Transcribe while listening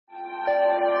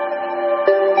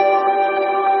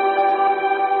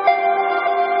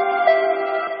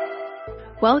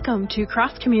Welcome to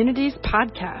Cross Communities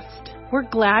Podcast. We're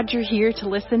glad you're here to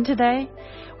listen today.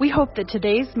 We hope that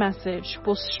today's message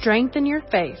will strengthen your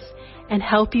faith and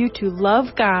help you to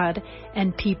love God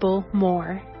and people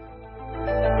more.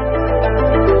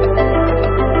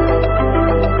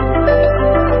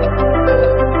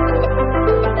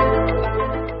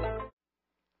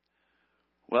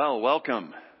 Well,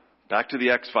 welcome back to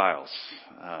the X-Files.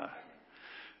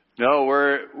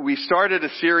 We started a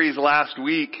series last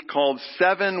week called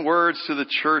 7 Words to the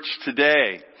Church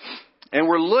Today. And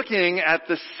we're looking at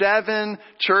the 7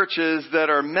 churches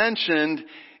that are mentioned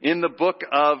in the book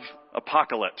of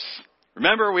Apocalypse.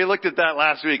 Remember, we looked at that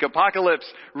last week. Apocalypse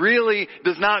really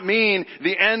does not mean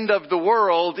the end of the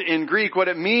world in Greek. What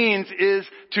it means is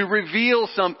to reveal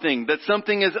something, that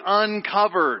something is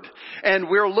uncovered. And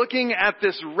we're looking at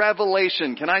this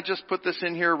revelation. Can I just put this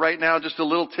in here right now? Just a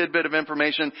little tidbit of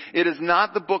information. It is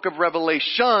not the book of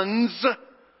Revelations,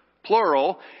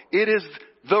 plural. It is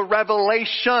the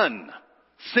revelation,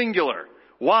 singular.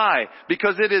 Why?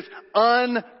 Because it is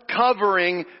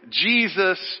uncovering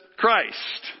Jesus Christ.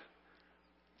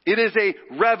 It is a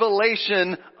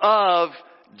revelation of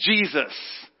Jesus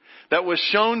that was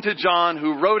shown to John,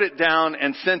 who wrote it down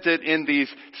and sent it in these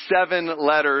 7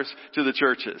 letters to the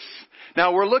churches.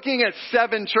 Now we're looking at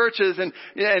 7 churches and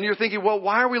you're thinking, well,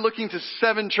 why are we looking to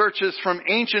 7 churches from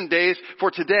ancient days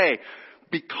for today?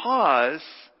 Because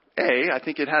I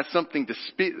think it has something to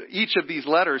speak. Each of these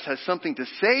letters has something to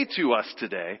say to us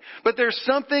today. But there's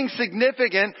something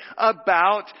significant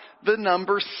about the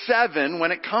number 7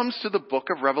 when it comes to the book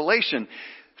of Revelation.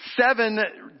 7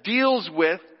 deals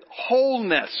with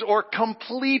wholeness or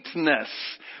completeness.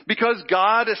 Because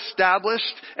God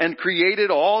established and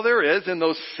created all there is in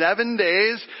those 7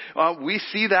 days, we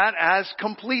see that as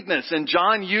completeness. And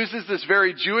John uses this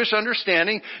very Jewish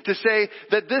understanding to say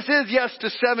that this is, yes, to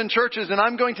 7 churches, and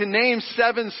I'm going to name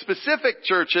 7 specific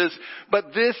churches,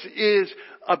 but this is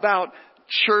about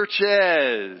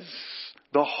churches,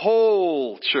 the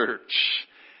whole church.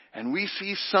 And we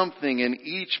see something in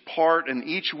each part and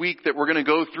each week that we're going to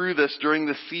go through this during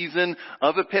the season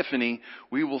of Epiphany.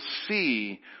 We will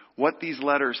see what these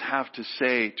letters have to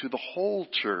say to the whole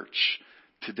church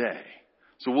today.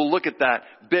 So we'll look at that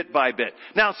bit by bit.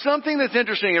 Now, something that's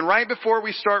interesting, and right before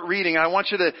we start reading, I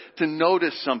want you to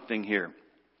notice something here.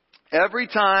 Every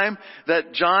time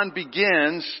that John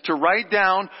begins to write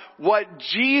down what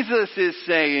Jesus is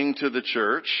saying to the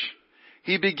church,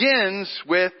 he begins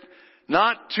with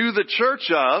not to the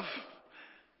church of,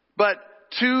 but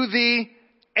to the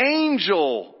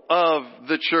angel of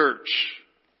the church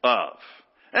of.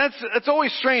 It's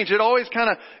always strange. It always kind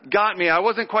of got me. I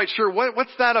wasn't quite sure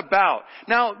what's that about.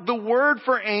 Now, the word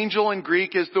for angel in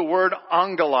Greek is the word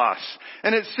angelos,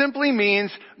 and it simply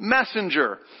means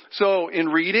messenger. So in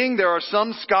reading, there are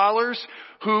some scholars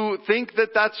who think that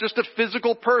that's just a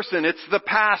physical person. It's the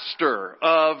pastor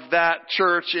of that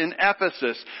church in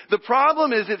Ephesus. The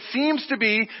problem is it seems to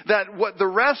be that what the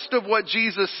rest of what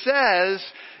Jesus says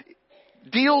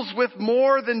deals with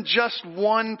more than just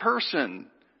one person.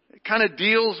 It kind of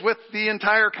deals with the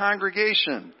entire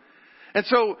congregation. And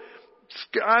so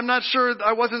I'm not sure,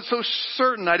 I wasn't so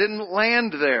certain. I didn't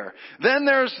land there. Then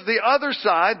there's the other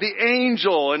side, the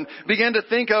angel, and began to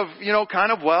think of,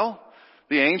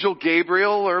 the angel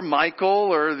Gabriel or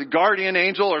Michael or the guardian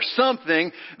angel or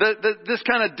something, this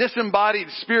kind of disembodied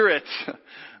spirit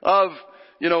of,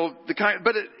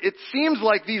 but it seems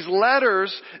like these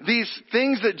letters, these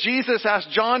things that Jesus asked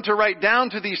John to write down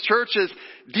to these churches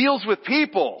deals with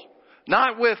people,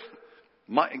 not with,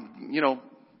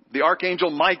 the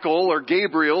archangel Michael or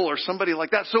Gabriel or somebody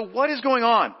like that. So what is going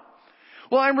on?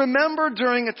 Well, I remember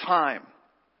during a time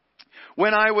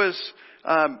when I was,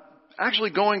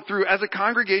 actually going through, as a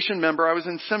congregation member, I was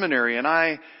in seminary, and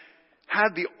I had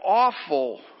the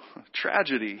awful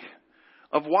tragedy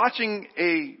of watching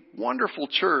a wonderful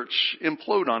church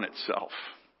implode on itself.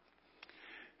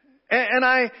 And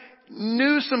I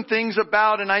knew some things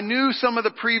about, and I knew some of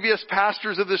the previous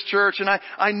pastors of this church, and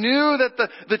I knew that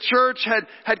the church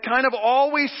had kind of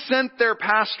always sent their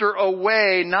pastor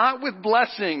away, not with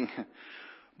blessing,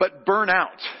 but burnt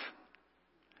out,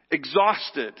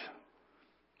 exhausted,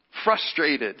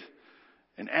 frustrated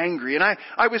and angry. And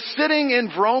I was sitting in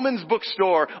Vroman's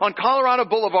bookstore on Colorado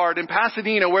Boulevard in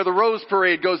Pasadena, where the Rose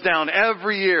Parade goes down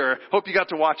every year. Hope you got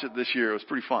to watch it this year. It was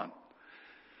pretty fun.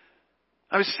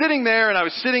 I was sitting there, and I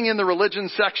was sitting in the religion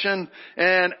section,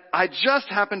 and my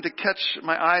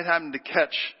eye happened to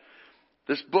catch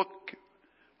this book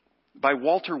by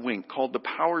Walter Wink called The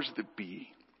Powers That Be.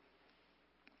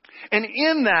 And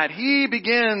in that, he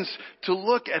begins to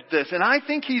look at this, and I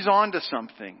think he's on to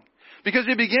something. Because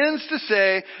he begins to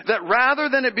say that rather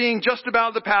than it being just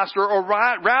about the pastor, or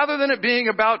rather than it being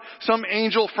about some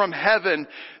angel from heaven,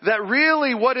 that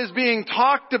really what is being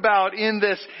talked about in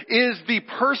this is the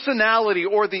personality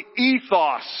or the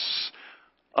ethos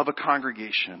of a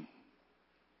congregation.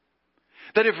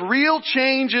 That if real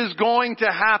change is going to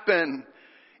happen,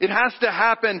 it has to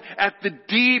happen at the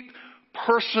deep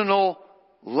personal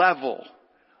level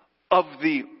of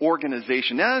the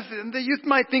organization. Now, you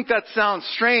might think that sounds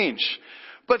strange,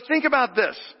 but think about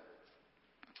this.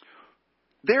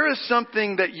 There is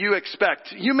something that you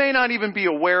expect. You may not even be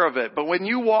aware of it, but when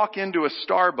you walk into a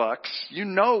Starbucks, you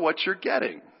know what you're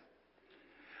getting.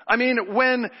 I mean,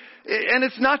 and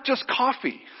it's not just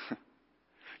coffee.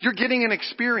 You're getting an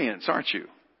experience, aren't you?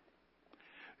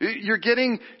 You're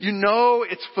getting,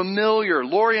 it's familiar.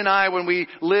 Lori and I, when we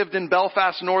lived in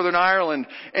Belfast, Northern Ireland,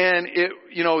 and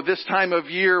this time of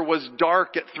year was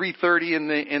dark at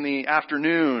 3:30 in the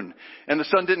afternoon, and the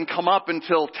sun didn't come up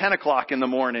until 10 o'clock in the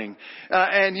morning.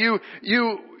 And you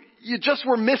just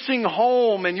were missing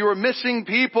home, and you were missing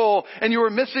people, and you were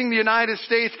missing the United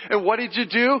States. And what did you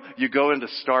do? You go into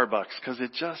Starbucks, because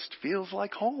it just feels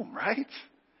like home, right?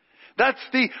 That's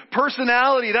the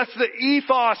personality. That's the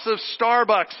ethos of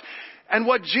Starbucks. And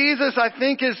what Jesus, I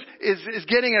think, is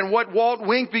getting, and what Walt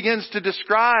Wink begins to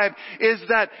describe, is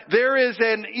that there is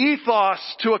an ethos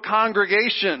to a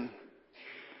congregation.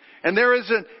 And there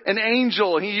is an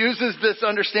angel. He uses this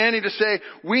understanding to say,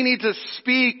 we need to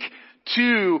speak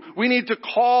to, we need to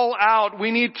call out,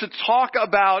 we need to talk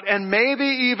about, and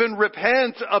maybe even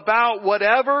repent about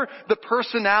whatever the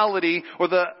personality or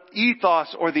the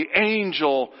ethos or the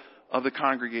angel of the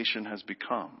congregation has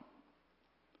become.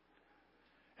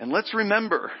 And let's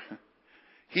remember,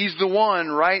 he's the one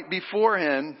right before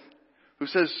him who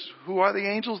says, who are the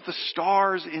angels? The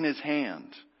stars in his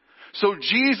hand. So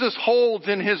Jesus holds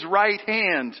in his right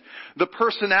hand the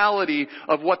personality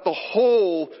of what the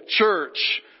whole church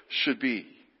should be.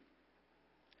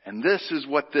 And this is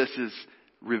what this is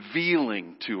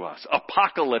revealing to us,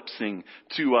 apocalypsing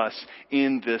to us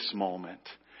in this moment.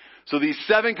 So these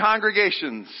 7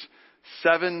 congregations,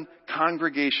 7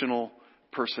 congregational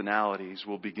personalities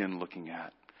we'll begin looking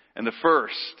at. And the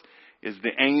first is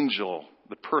the angel,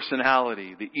 the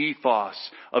personality, the ethos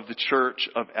of the church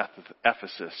of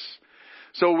Ephesus.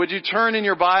 So would you turn in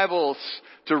your Bibles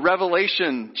to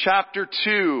Revelation chapter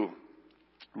 2.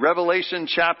 Revelation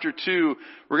chapter 2.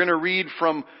 We're going to read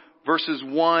from verses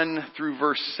 1 through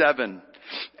verse 7.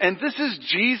 And this is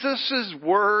Jesus'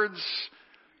 words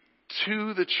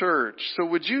to the church. So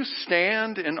would you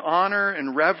stand in honor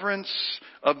and reverence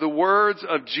of the words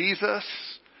of Jesus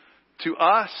to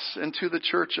us and to the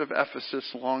church of Ephesus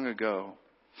long ago?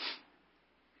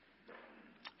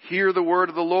 Hear the word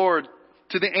of the Lord.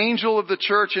 To the angel of the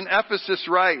church in Ephesus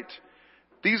write,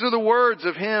 these are the words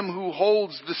of him who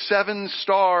holds the 7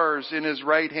 stars in his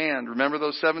right hand. Remember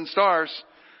those 7 stars?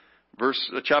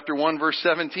 Chapter 1, verse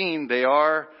 17. They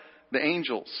are the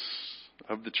angels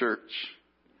of the church.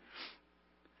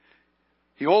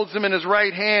 He holds them in his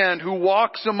right hand, who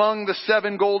walks among the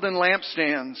 7 golden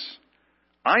lampstands.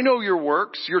 I know your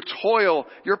works, your toil,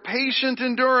 your patient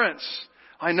endurance.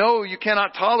 I know you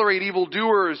cannot tolerate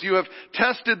evildoers. You have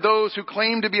tested those who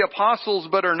claim to be apostles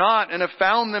but are not, and have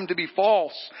found them to be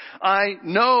false. I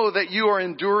know that you are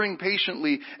enduring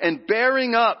patiently and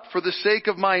bearing up for the sake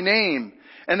of my name,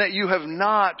 and that you have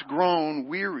not grown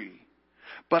weary.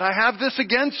 But I have this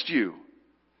against you,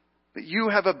 that you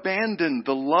have abandoned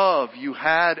the love you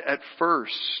had at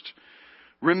first.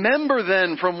 Remember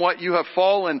then from what you have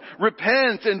fallen.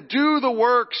 Repent and do the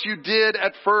works you did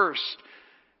at first.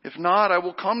 If not, I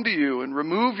will come to you and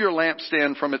remove your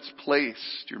lampstand from its place.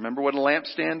 Do you remember what a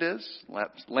lampstand is?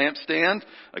 Lampstand,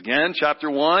 again, chapter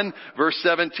 1, verse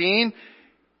 17.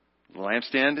 The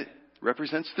lampstand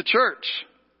represents the church.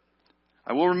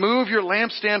 I will remove your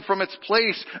lampstand from its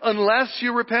place unless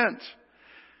you repent.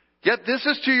 Yet this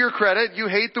is to your credit. You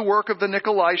hate the work of the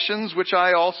Nicolaitans, which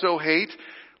I also hate.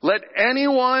 Let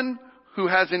anyone who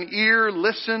has an ear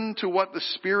listen to what the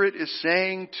Spirit is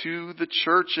saying to the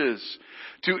churches.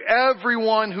 To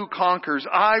everyone who conquers,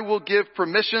 I will give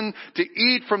permission to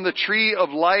eat from the tree of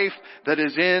life that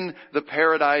is in the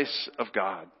paradise of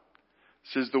God.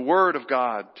 This is the word of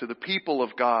God to the people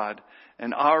of God.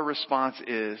 And our response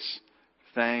is,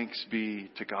 thanks be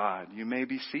to God. You may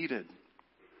be seated.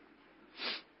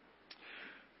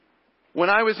 When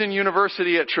I was in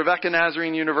university at Trevecca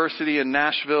Nazarene University in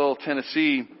Nashville,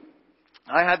 Tennessee,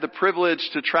 I had the privilege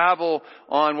to travel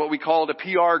on what we called a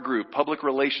PR group, public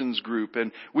relations group.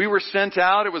 And we were sent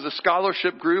out, it was a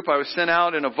scholarship group. I was sent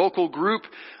out in a vocal group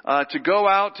to go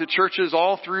out to churches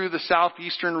all through the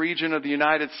southeastern region of the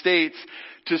United States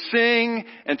to sing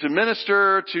and to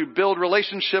minister, to build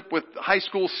relationship with high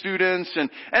school students. And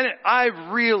I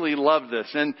really loved this.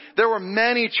 And there were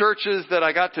many churches that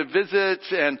I got to visit,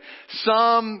 and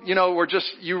some, were just,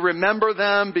 you remember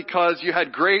them because you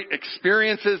had great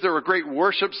experiences. There were great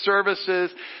worship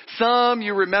services. Some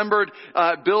you remembered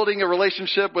building a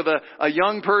relationship with a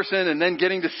young person and then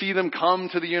getting to see them come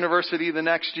to the university the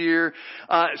next year.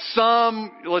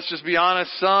 Some, let's just be honest,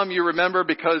 some you remember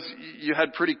because you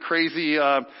had pretty crazy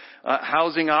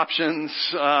housing options,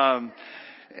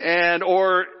 and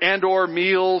or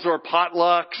meals or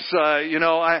potlucks.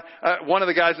 One of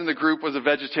the guys in the group was a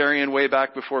vegetarian way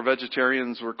back before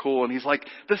vegetarians were cool, and he's like,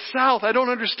 the South, I don't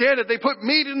understand it. They put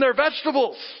meat in their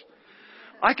vegetables.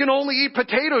 I can only eat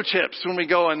potato chips when we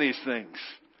go on these things.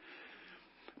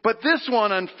 But this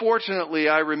one, unfortunately,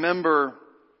 I remember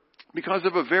because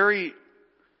of a very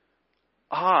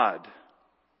odd,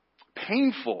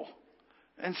 painful,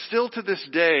 and still to this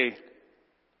day,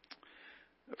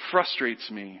 frustrates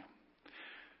me.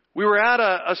 We were at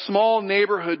a small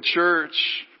neighborhood church,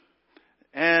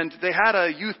 and they had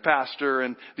a youth pastor,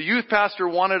 and the youth pastor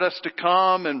wanted us to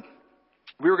come, and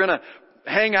we were going to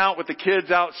hang out with the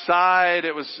kids outside.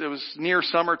 It was near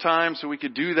summertime, so we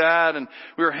could do that. And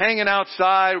we were hanging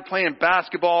outside, playing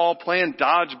basketball, playing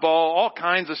dodgeball, all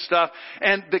kinds of stuff.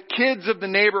 And the kids of the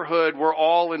neighborhood were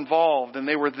all involved, and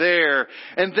they were there.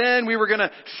 And then we were going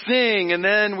to sing, and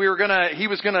then he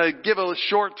was going to give a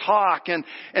short talk, and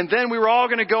then we were all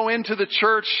going to go into the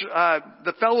church,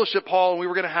 the fellowship hall, and we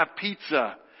were going to have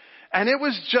pizza. And it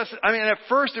was just, at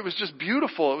first it was just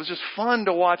beautiful. It was just fun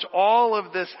to watch all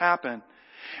of this happen.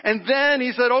 And then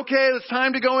he said, okay, it's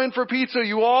time to go in for pizza.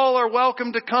 You all are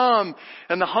welcome to come.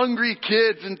 And the hungry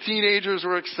kids and teenagers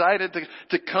were excited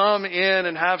to come in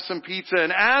and have some pizza.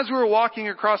 And as we were walking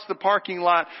across the parking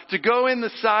lot to go in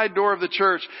the side door of the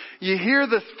church, you hear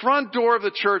the front door of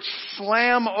the church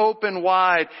slam open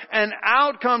wide. And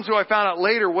out comes, who I found out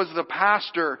later was the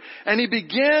pastor. And he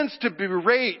begins to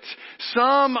berate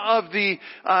some of the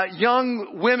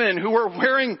young women who were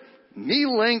wearing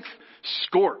knee-length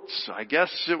skirts. I guess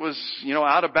it was,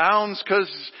 out of bounds because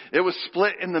it was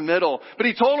split in the middle. But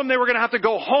he told them they were going to have to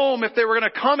go home if they were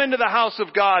going to come into the house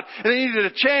of God. And they needed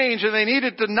to change, and they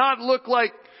needed to not look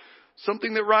like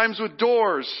something that rhymes with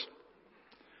doors.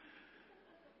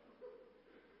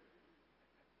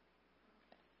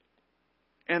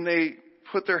 And they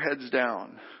put their heads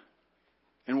down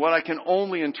in what I can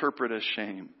only interpret as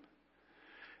shame,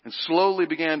 and slowly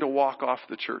began to walk off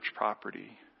the church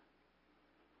property.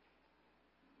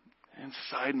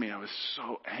 Inside me, I was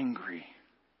so angry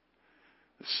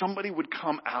that somebody would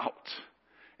come out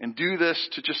and do this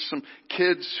to just some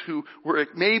kids who were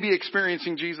maybe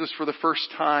experiencing Jesus for the first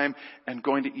time and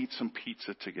going to eat some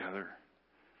pizza together.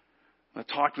 I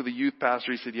talked with a youth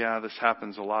pastor. He said, yeah, this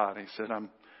happens a lot. He said,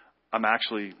 I'm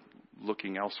actually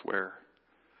looking elsewhere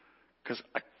because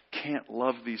I can't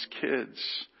love these kids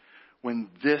when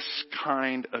this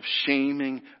kind of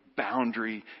shaming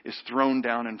boundary is thrown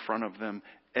down in front of them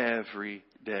every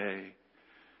day.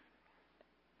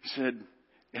 He said,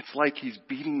 it's like he's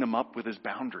beating them up with his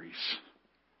boundaries.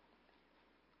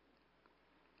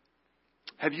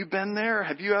 Have you been there?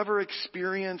 Have you ever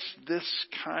experienced this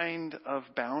kind of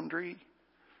boundary?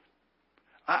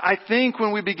 I think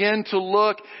when we begin to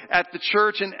look at the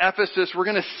church in Ephesus, we're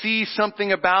going to see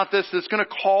something about this that's going to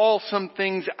call some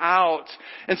things out,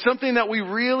 and something that we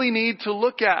really need to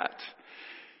look at.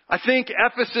 I think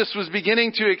Ephesus was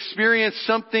beginning to experience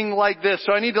something like this.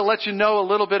 So I need to let you know a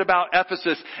little bit about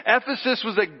Ephesus. Ephesus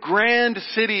was a grand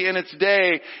city in its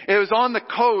day. It was on the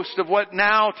coast of what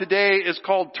now today is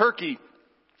called Turkey.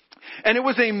 And it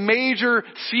was a major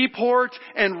seaport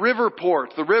and river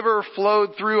port. The river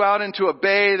flowed through out into a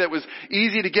bay that was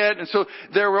easy to get. And so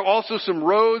there were also some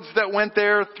roads that went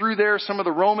through there, some of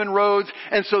the Roman roads.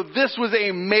 And so this was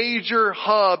a major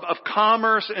hub of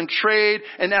commerce and trade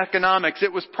and economics.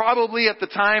 It was probably at the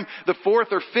time the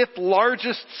 4th or 5th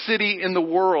largest city in the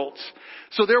world.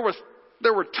 So there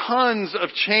were tons of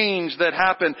change that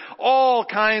happened. All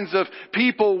kinds of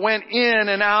people went in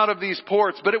and out of these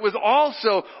ports, but it was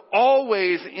also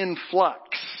always in flux.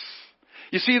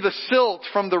 You see, the silt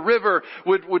from the river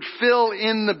would fill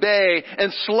in the bay,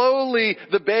 and slowly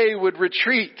the bay would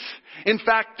retreat. In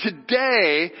fact,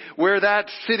 today, where that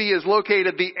city is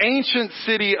located, the ancient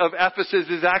city of Ephesus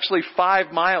is actually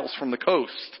 5 miles from the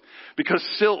coast, because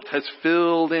silt has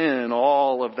filled in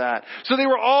all of that. So they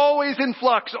were always in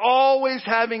flux, always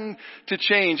having to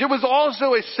change. It was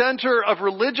also a center of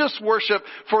religious worship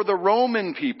for the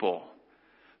Roman people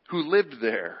who lived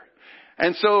there.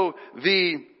 And so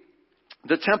the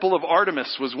Temple of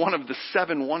Artemis was one of the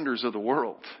 7 wonders of the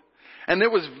world. And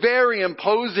it was very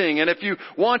imposing. And if you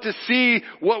want to see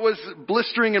what was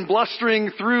blistering and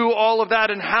blustering through all of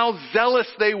that and how zealous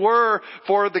they were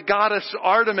for the goddess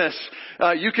Artemis,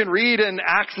 you can read in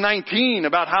Acts 19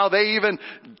 about how they even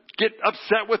get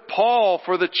upset with Paul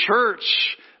for the church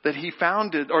that he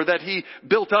founded, or that he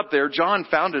built up there. John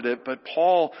founded it, but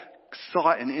Paul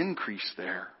saw an increase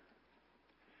there.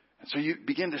 And so you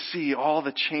begin to see all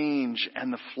the change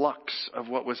and the flux of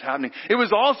what was happening. It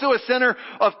was also a center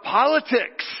of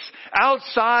politics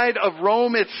outside of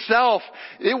Rome itself.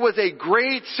 It was a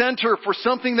great center for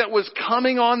something that was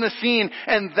coming on the scene,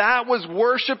 and that was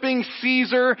worshiping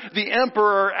Caesar, the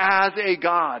emperor, as a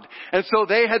god. And so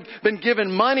they had been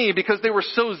given money because they were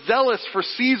so zealous for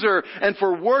Caesar and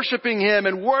for worshiping him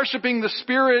and worshiping the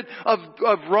spirit of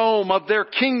Rome, of their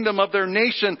kingdom, of their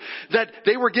nation, that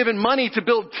they were given money to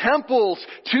build temples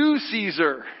to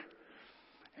Caesar.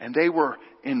 And they were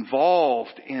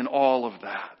involved in all of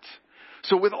that.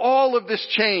 So with all of this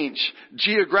change,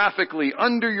 geographically,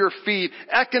 under your feet,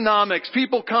 economics,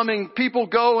 people coming, people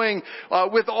going,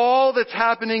 with all that's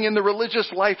happening in the religious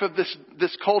life of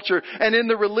this culture, and in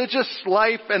the religious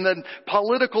life and the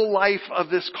political life of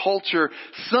this culture,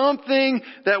 something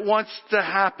that wants to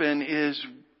happen is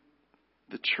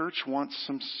the church wants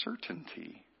some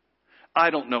certainty. I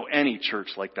don't know any church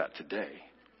like that today.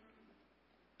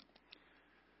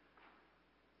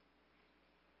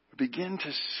 Begin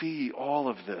to see all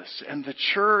of this. And the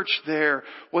church there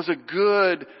was a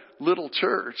good little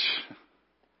church.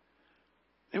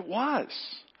 It was.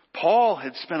 Paul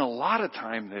had spent a lot of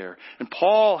time there. And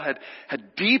Paul had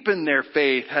deepened their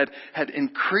faith, had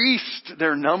increased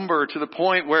their number to the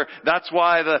point where that's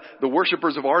why the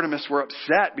worshipers of Artemis were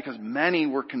upset, because many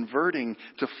were converting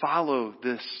to follow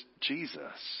this Jesus.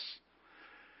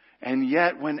 And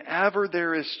yet, whenever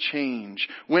there is change,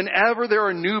 whenever there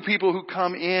are new people who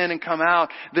come in and come out,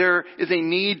 there is a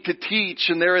need to teach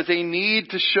and there is a need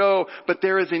to show, but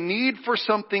there is a need for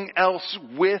something else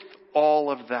with all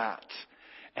of that.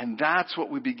 And that's what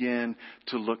we begin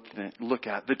to look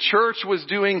at. The church was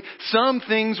doing some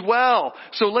things well.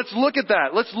 So let's look at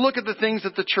that. Let's look at the things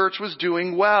that the church was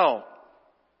doing well.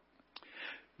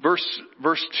 Verse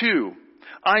 2.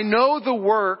 I know the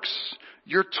works,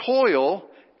 your toil,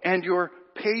 and your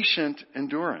patient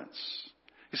endurance.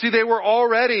 You see, they were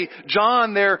already,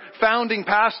 John, their founding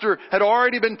pastor, had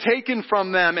already been taken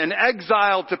from them and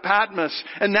exiled to Patmos.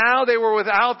 And now they were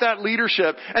without that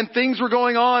leadership. And things were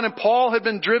going on, and Paul had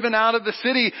been driven out of the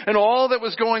city and all that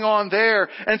was going on there.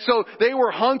 And so they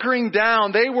were hunkering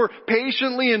down. They were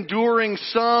patiently enduring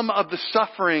some of the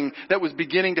suffering that was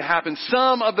beginning to happen,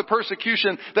 some of the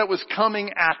persecution that was coming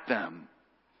at them.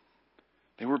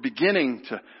 They were beginning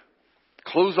to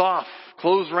close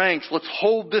ranks. Let's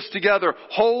hold this together.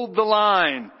 Hold the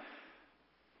line.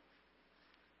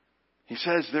 He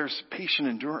says there's patient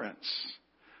endurance.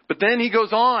 But then he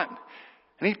goes on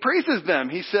and he praises them.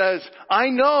 He says, I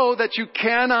know that you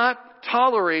cannot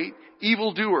tolerate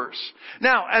evildoers.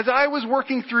 Now, as I was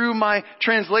working through my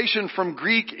translation from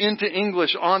Greek into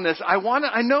English on this,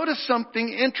 I noticed something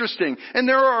interesting. And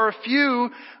there are a few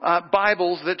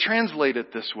Bibles that translate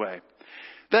it this way.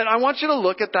 That I want you to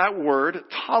look at that word,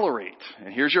 tolerate.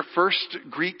 And here's your first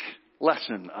Greek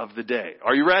lesson of the day.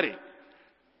 Are you ready?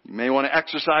 You may want to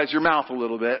exercise your mouth a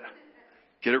little bit.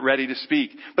 Get it ready to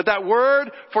speak. But that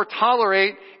word for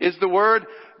tolerate is the word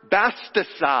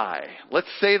bastasai. Let's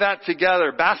say that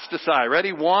together. Bastasai.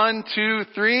 Ready? 1, 2,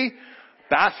 3.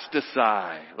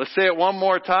 Bastasai. Let's say it one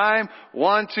more time.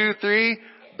 1, 2, 3.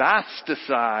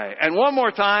 Bastasai. And one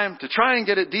more time to try and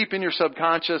get it deep in your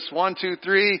subconscious. 1, 2,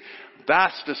 3.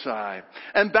 Bastasai.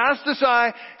 And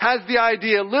bastasai has the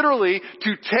idea literally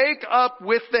to take up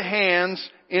with the hands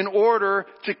in order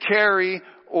to carry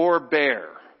or bear.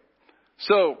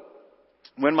 So,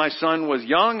 when my son was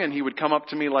young and he would come up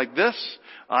to me like this,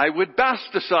 I would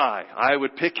bastasai. I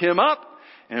would pick him up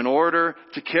in order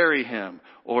to carry him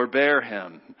or bear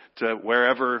him to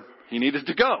wherever he needed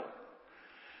to go.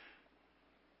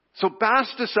 So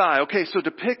bastasai, okay, so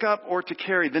to pick up or to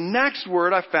carry. The next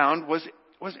word I found was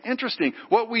interesting.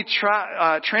 What we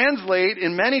translate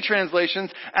in many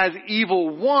translations as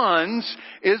evil ones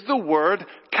is the word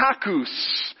kakus.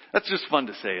 That's just fun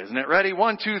to say, isn't it? Ready?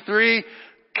 1, 2, 3.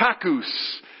 Kakus.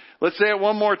 Let's say it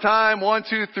one more time. 1,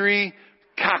 2, 3.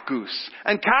 Kakus.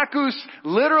 And kakus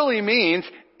literally means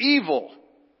evil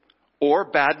or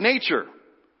bad nature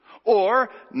or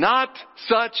not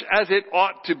such as it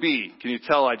ought to be. Can you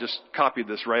tell I just copied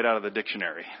this right out of the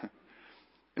dictionary?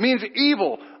 It means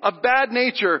evil, a bad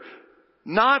nature,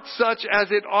 not such as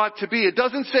it ought to be. It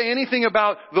doesn't say anything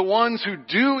about the ones who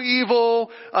do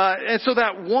evil, and so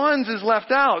that ones is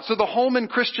left out. So the Holman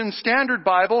Christian Standard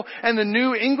Bible and the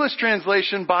New English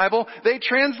Translation Bible, they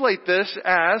translate this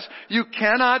as, you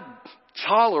cannot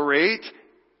tolerate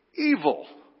evil.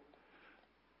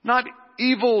 Not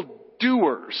evil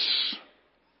doers.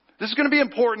 This is going to be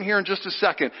important here in just a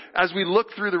second as we look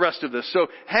through the rest of this. So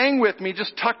hang with me,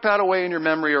 just tuck that away in your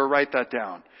memory or write that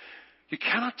down. You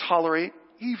cannot tolerate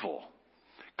evil.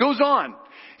 Goes on.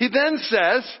 He then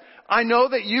says, I know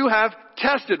that you have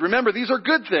tested. Remember, these are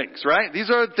good things, right? These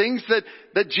are things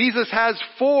that Jesus has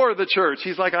for the church.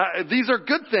 He's like, these are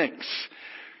good things.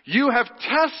 You have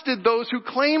tested those who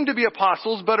claim to be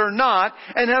apostles but are not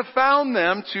and have found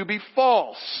them to be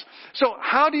false. So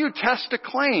how do you test a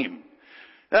claim?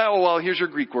 Oh, well, here's your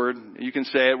Greek word. You can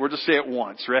say it. We'll just say it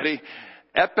once. Ready?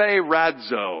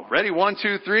 Epiradzo. Ready? 1,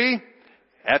 2, 3.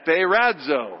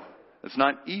 Epiradzo. It's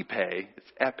not epe,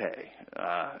 it's epe.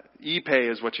 Epe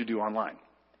is what you do online.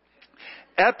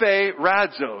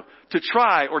 Epiradzo, to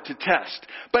try or to test.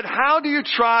 But how do you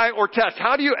try or test?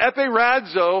 How do you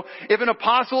epiradzo if an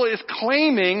apostle is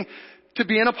claiming to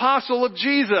be an apostle of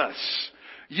Jesus?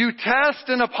 You test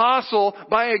an apostle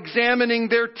by examining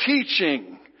their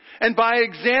teaching. And by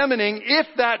examining if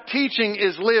that teaching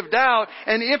is lived out,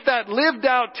 and if that lived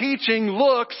out teaching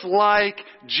looks like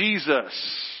Jesus.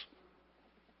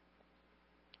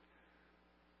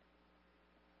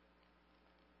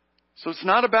 So it's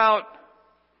not about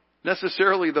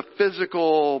necessarily the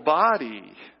physical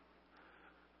body,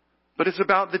 but it's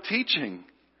about the teaching.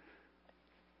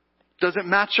 Does it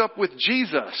match up with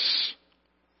Jesus?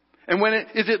 And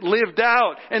is it lived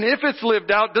out? And if it's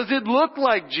lived out, does it look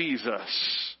like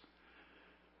Jesus?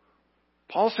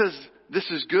 Paul says, this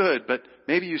is good, but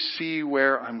maybe you see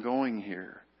where I'm going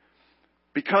here.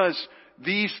 Because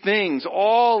these things,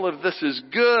 all of this is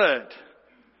good.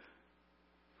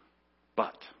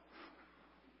 But.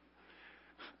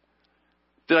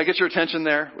 Did I get your attention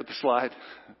there with the slide?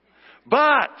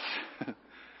 But.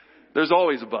 There's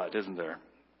always a but, isn't there?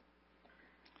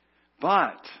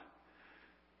 But.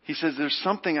 He says, there's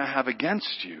something I have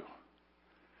against you.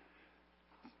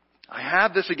 I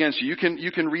have this against you.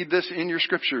 You can read this in your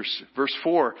scriptures. Verse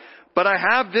 4. But I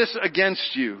have this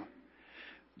against you,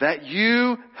 that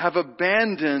you have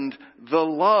abandoned the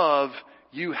love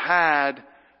you had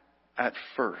at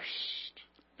first.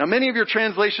 Now many of your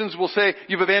translations will say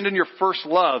you've abandoned your first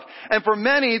love. And for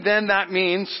many then that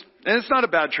means, and it's not a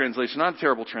bad translation, not a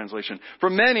terrible translation. For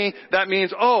many, that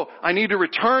means, I need to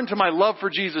return to my love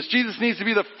for Jesus. Jesus needs to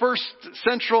be the first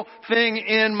central thing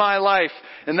in my life.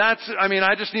 And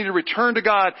I just need to return to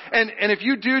God. And if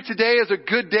you do, today is a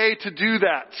good day to do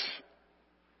that.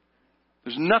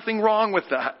 There's nothing wrong with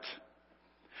that.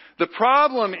 The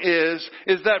problem is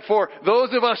that for those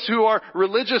of us who are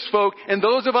religious folk and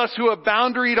those of us who have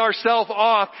boundaried ourselves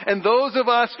off and those of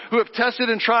us who have tested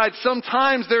and tried,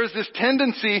 sometimes there's this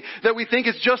tendency that we think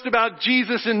it's just about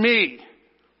Jesus and me.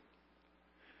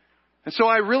 And so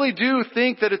I really do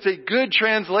think that it's a good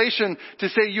translation to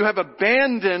say you have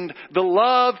abandoned the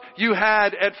love you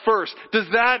had at first. Does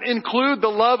that include the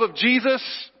love of Jesus?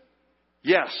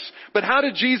 Yes. But how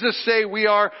did Jesus say we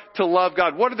are to love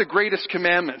God? What are the greatest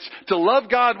commandments? To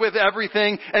love God with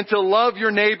everything and to love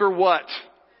your neighbor what?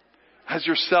 As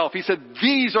yourself. He said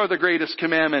these are the greatest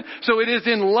commandment. So it is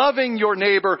in loving your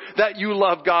neighbor that you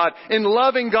love God. In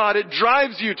loving God, it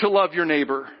drives you to love your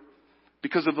neighbor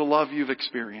because of the love you've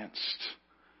experienced.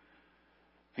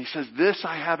 He says, this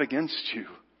I have against you.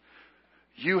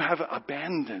 You have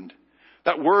abandoned.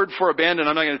 That word for abandon,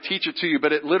 I'm not going to teach it to you,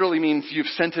 but it literally means you've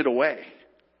sent it away.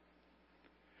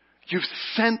 You've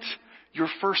sent your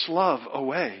first love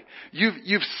away.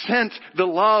 You've sent the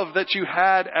love that you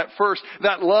had at first.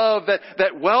 That love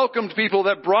that welcomed people,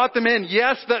 that brought them in.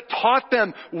 Yes, that taught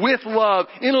them with love,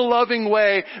 in a loving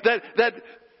way, that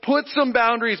put some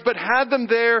boundaries, but had them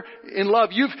there in love.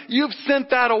 You've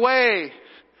sent that away,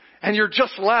 and you're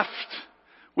just left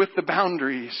with the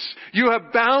boundaries. You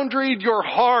have boundaried your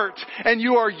heart and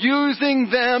you are using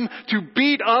them to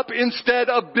beat up instead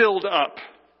of build up.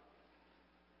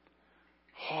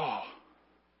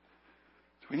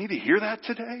 Do we need to hear that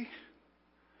today?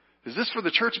 Is this for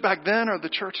the church back then or the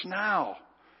church now?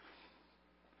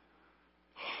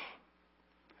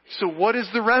 So what is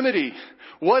the remedy?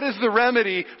 What is the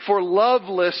remedy for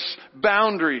loveless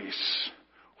boundaries?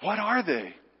 What are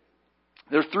they?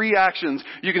 There are 3 actions.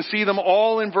 You can see them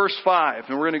all in verse 5,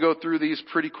 and we're going to go through these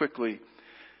pretty quickly.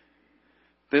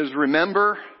 There's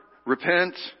remember,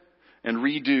 repent, and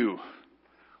redo.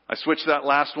 I switched that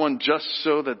last one just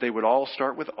so that they would all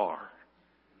start with R.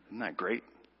 Isn't that great?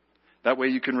 That way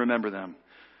you can remember them.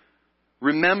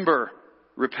 Remember,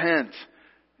 repent,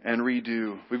 and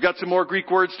redo. We've got some more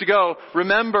Greek words to go.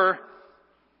 Remember.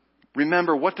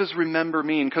 Remember. What does remember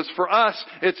mean? Because for us,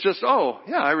 it's just,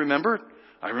 I remembered.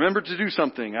 I remembered to do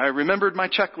something. I remembered my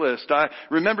checklist. I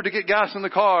remembered to get gas in the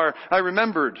car. I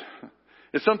remembered.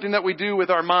 It's something that we do with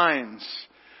our minds.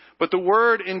 But the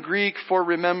word in Greek for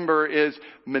remember is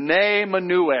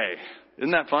mnemoneuo.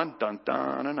 Isn't that fun? Dun,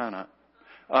 dun, dun, dun,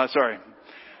 dun. Sorry.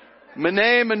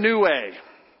 Mnemoneuo.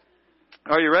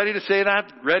 Are you ready to say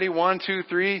that? Ready? 1, 2,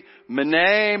 3.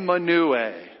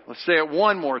 Mnemoneuo. Let's say it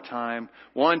one more time.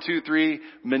 1, 2, 3.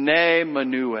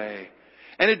 Mnemoneuo.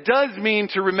 And it does mean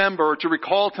to remember or to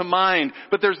recall to mind,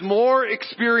 but there's more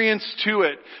experience to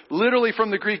it. Literally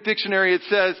from the Greek dictionary it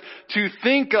says to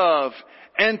think of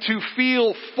and to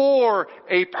feel for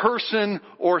a person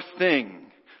or thing.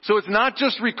 So it's not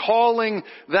just recalling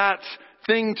that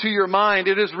thing to your mind.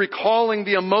 It is recalling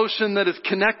the emotion that is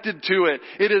connected to it.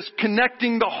 It is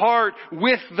connecting the heart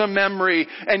with the memory,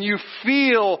 and you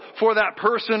feel for that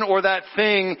person or that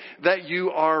thing that you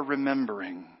are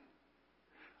remembering.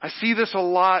 I see this a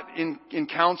lot in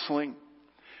counseling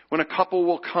when a couple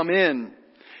will come in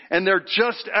and they're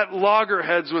just at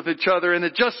loggerheads with each other and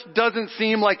it just doesn't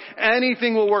seem like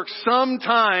anything will work.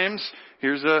 Sometimes,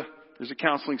 here's a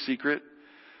counseling secret.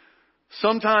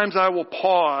 Sometimes I will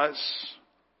pause.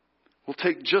 We'll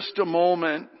take just a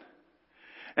moment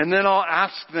and then I'll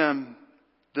ask them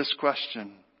this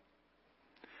question.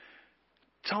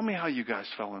 Tell me how you guys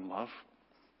fell in love.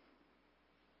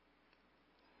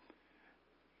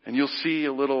 And you'll see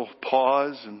a little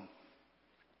pause and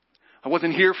I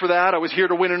wasn't here for that. I was here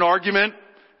to win an argument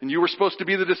and you were supposed to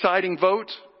be the deciding vote.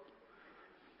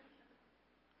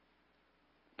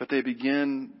 But they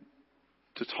begin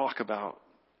to talk about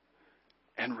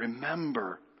and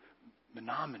remember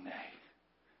menomene.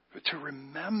 To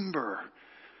remember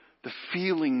the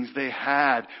feelings they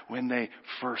had when they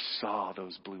first saw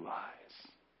those blue eyes.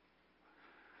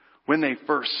 When they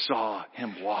first saw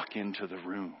him walk into the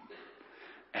room.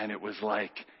 And it was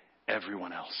like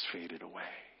everyone else faded away.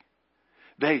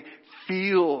 They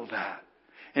feel that.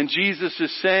 And Jesus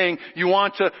is saying, you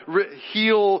want to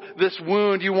heal this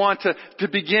wound. You want to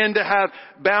begin to have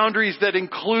boundaries that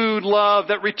include love,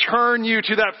 that return you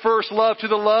to that first love, to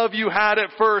the love you had at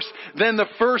first. Then the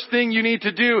first thing you need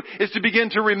to do is to begin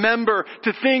to remember,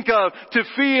 to think of, to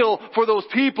feel for those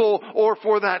people or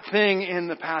for that thing in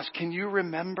the past. Can you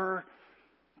remember,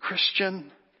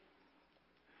 Christian?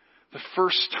 The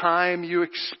first time you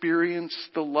experienced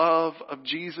the love of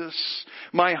Jesus?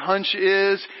 My hunch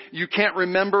is you can't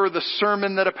remember the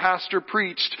sermon that a pastor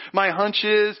preached. My hunch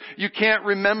is you can't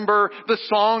remember the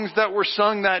songs that were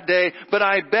sung that day. But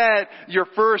I bet your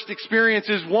first experience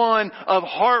is one of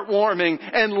heartwarming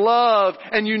and love.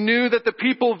 And you knew that the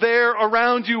people there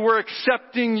around you were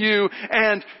accepting you.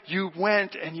 And you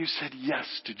went and you said yes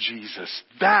to Jesus.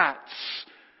 That's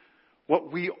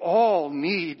what we all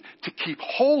need to keep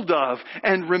hold of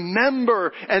and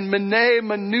remember and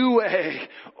mnemoneuo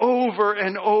over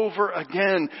and over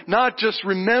again. Not just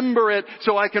remember it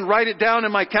so I can write it down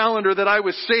in my calendar that I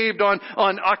was saved on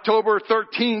October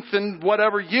 13th in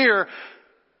whatever year,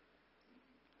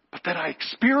 but that I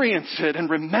experience it and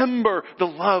remember the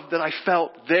love that I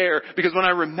felt there. Because when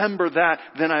I remember that,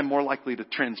 then I'm more likely to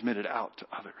transmit it out to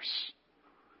others.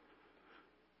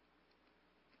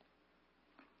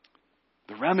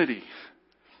 The remedy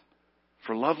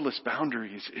for loveless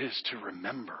boundaries is to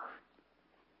remember.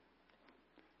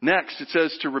 Next, it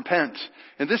says to repent.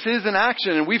 And this is an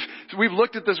action. And we've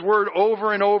looked at this word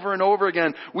over and over and over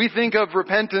again. We think of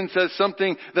repentance as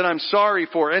something that I'm sorry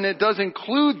for. And it does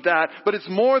include that, but it's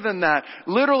more than that.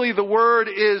 Literally, the word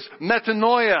is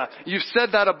metanoia. You've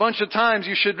said that a bunch of times.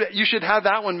 You should have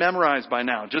that one memorized by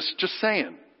now. Just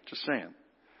saying.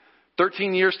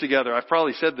 13 years together, I've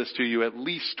probably said this to you at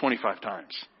least 25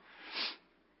 times.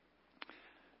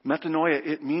 Metanoia,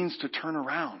 it means to turn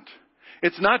around.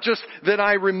 It's not just that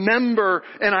I remember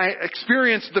and I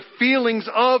experience the feelings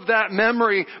of that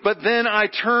memory, but then I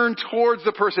turn towards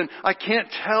the person. I can't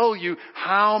tell you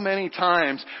how many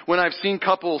times when I've seen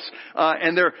couples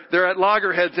and they're at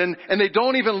loggerheads and they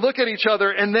don't even look at each other,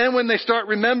 and then when they start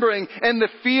remembering and the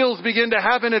feels begin to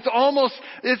happen, it's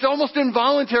almost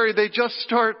involuntary. They just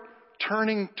start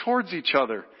turning towards each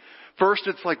other. First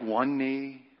it's like one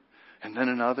knee and then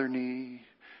another knee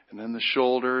and then the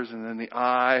shoulders and then the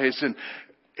eyes, and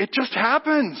it just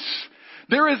happens.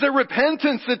 There is a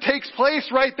repentance that takes place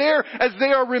right there as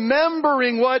they are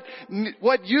remembering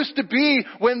what used to be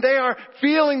when they are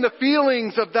feeling the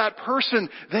feelings of that person.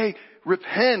 They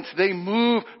repent, they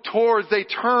move towards, they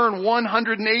turn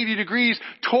 180 degrees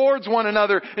towards one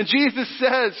another. And Jesus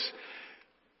says,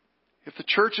 if the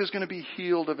church is going to be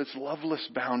healed of its loveless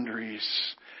boundaries,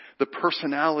 the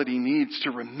personality needs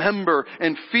to remember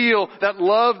and feel that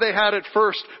love they had at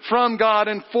first from God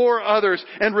and for others,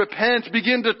 and repent,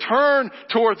 begin to turn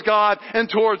towards God and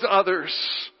towards others.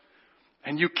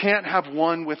 And you can't have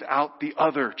one without the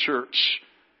other, church.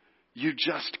 You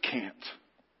just can't.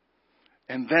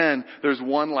 And then there's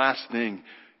one last thing.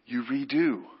 You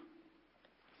redo.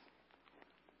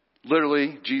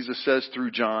 Literally, Jesus says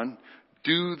through John,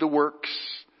 do the works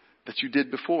that you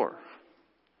did before.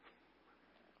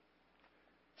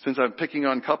 Since I'm picking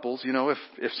on couples,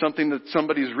 if something that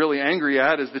somebody's really angry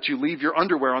at is that you leave your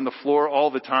underwear on the floor all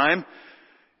the time,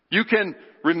 you can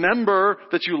remember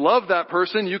that you love that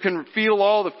person. You can feel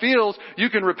all the feels. You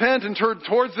can repent and turn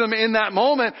towards them in that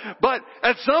moment. But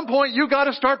at some point, you got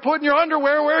to start putting your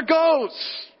underwear where it goes.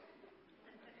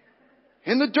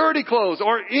 In the dirty clothes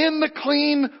or in the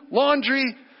clean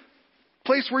laundry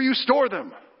place where you store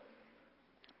them.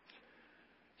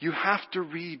 You have to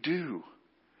redo.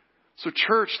 So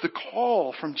church, the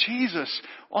call from Jesus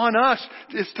on us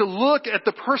is to look at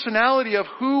the personality of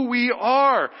who we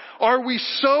are. Are we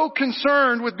so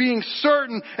concerned with being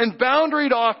certain and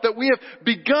boundaried off that we have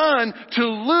begun to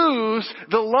lose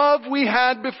the love we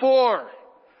had before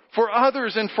for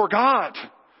others and for God?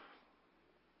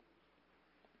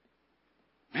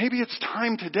 Maybe it's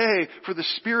time today for the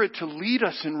Spirit to lead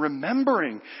us in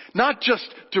remembering, not just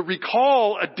to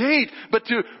recall a date, but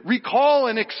to recall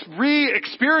and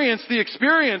re-experience the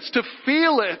experience, to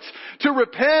feel it, to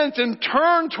repent and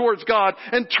turn towards God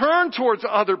and turn towards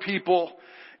other people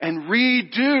and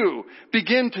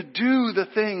begin to do the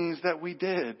things that we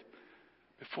did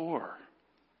before.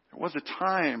 There was a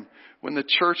time when the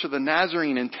Church of the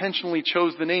Nazarene intentionally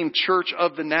chose the name Church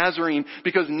of the Nazarene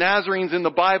because Nazarenes in the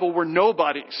Bible were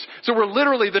nobodies. So we're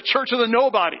literally the Church of the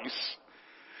Nobodies.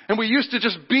 And we used to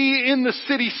just be in the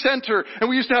city center. And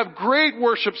we used to have great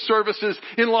worship services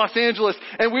in Los Angeles.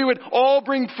 And we would all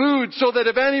bring food so that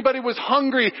if anybody was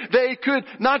hungry, they could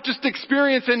not just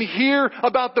experience and hear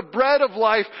about the bread of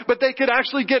life, but they could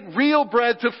actually get real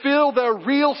bread to fill their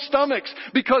real stomachs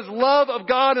because love of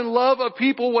God and love of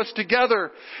people was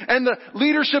together. And the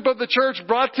leadership of the church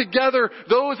brought together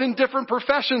those in different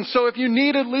professions. So if you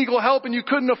needed legal help and you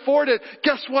couldn't afford it,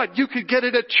 guess what? You could get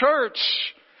it at church.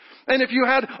 And if you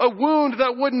had a wound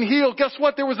that wouldn't heal, guess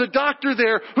what? There was a doctor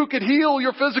there who could heal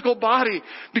your physical body.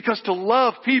 Because to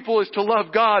love people is to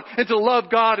love God. And to love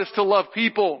God is to love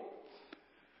people.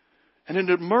 And it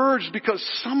emerged because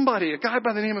somebody, a guy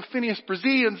by the name of Phineas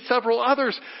Bresee and several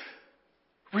others,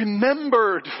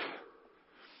 remembered,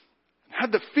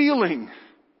 had the feeling.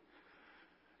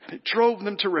 And it drove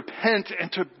them to repent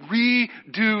and to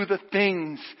redo the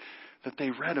things that they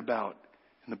read about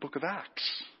in the book of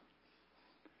Acts.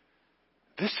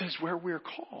 This is where we're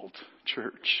called,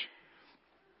 church.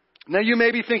 Now you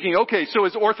may be thinking, okay, so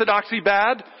is orthodoxy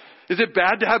bad? Is it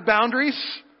bad to have boundaries?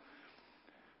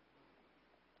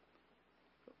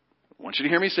 I want you to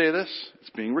hear me say this. It's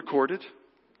being recorded.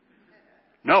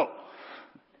 No.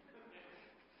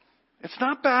 It's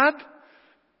not bad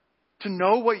to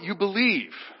know what you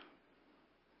believe.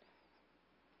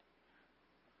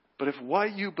 But if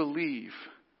what you believe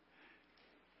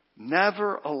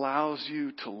never allows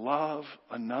you to love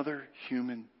another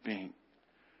human being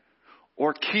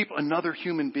or keep another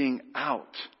human being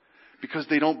out because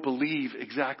they don't believe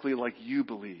exactly like you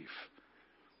believe,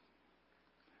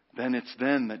 then it's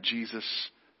then that Jesus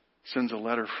sends a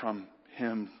letter from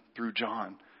him through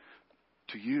John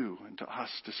to you and to us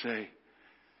to say,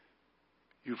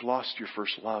 you've lost your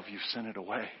first love. You've sent it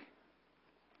away.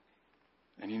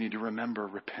 And you need to remember,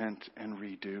 repent, and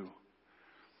redo.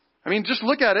 I mean, just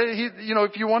look at it.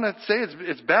 If you want to say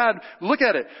it's bad, look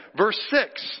at it. Verse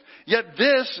 6. Yet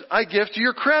this I give to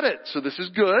your credit. So this is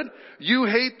good. You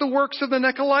hate the works of the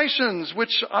Nicolaitans,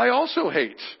 which I also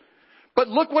hate. But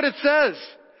look what it says.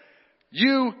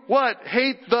 You what?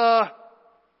 Hate the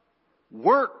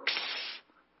works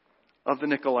of the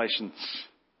Nicolaitans.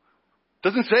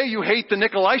 Doesn't say you hate the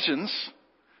Nicolaitans.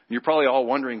 You're probably all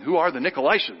wondering, who are the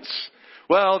Nicolaitans?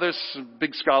 Well, there's some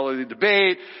big scholarly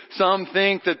debate. Some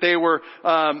think that they were,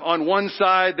 on one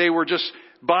side, they were just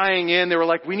buying in. They were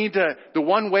like, the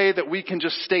one way that we can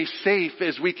just stay safe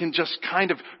is we can just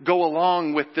kind of go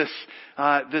along with this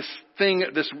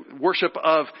this worship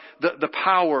of the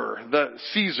power, the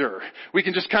Caesar. We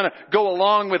can just kind of go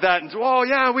along with that and say, oh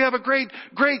yeah, we have a great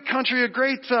country, a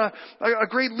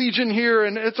great legion here,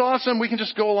 and it's awesome. We can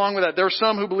just go along with that. There are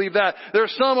some who believe that. There are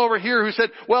some over here who said,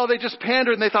 well, they just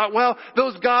pandered and they thought, well,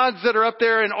 those gods that are up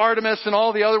there in Artemis and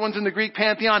all the other ones in the Greek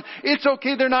pantheon, it's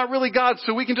okay. They're not really gods,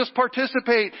 so we can just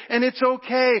participate and it's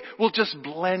okay. We'll just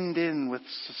blend in with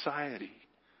society.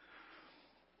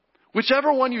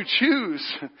 Whichever one you choose,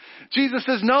 Jesus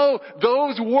says, no,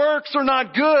 those works are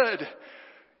not good.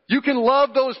 You can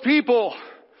love those people,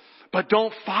 but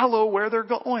don't follow where they're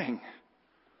going.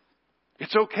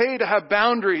 It's okay to have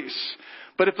boundaries,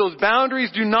 but if those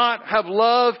boundaries do not have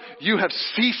love, you have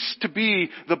ceased to be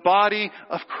the body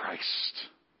of Christ,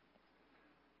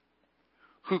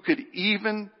 who could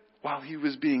even, while he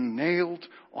was being nailed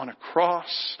on a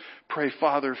cross, pray,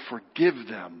 Father, forgive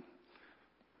them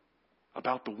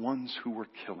about the ones who were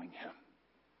killing him.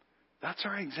 That's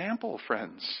our example,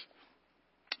 friends.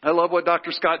 I love what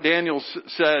Dr. Scott Daniels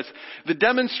says. The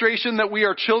demonstration that we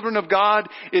are children of God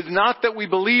is not that we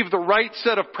believe the right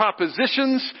set of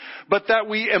propositions, but that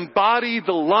we embody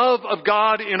the love of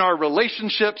God in our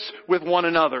relationships with one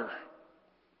another.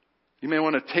 You may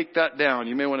want to take that down.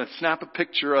 You may want to snap a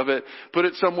picture of it, put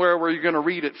it somewhere where you're going to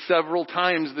read it several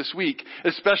times this week,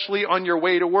 especially on your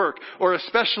way to work, or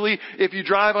especially if you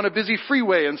drive on a busy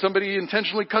freeway and somebody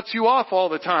intentionally cuts you off all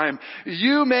the time.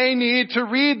 You may need to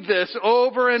read this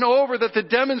over and over, that the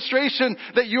demonstration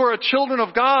that you are a child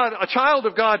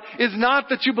of God, is not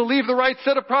that you believe the right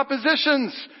set of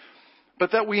propositions,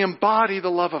 but that we embody the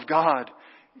love of God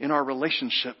in our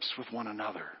relationships with one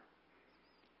another.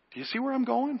 Do you see where I'm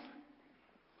going?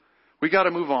 We got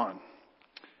to move on,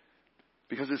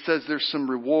 because it says there's some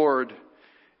reward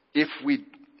if we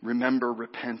remember,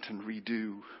 repent, and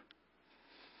redo.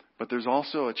 But there's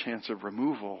also a chance of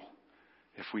removal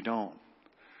if we don't.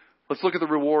 Let's look at the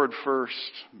reward first.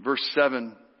 Verse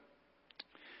 7.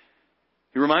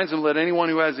 He reminds them, let anyone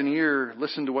who has an ear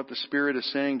listen to what the Spirit is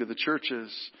saying to the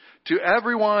churches. To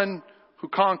everyone who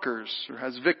conquers or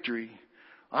has victory,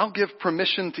 I'll give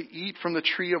permission to eat from the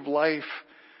tree of life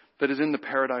that is in the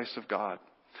paradise of God.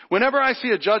 Whenever I see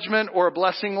a judgment or a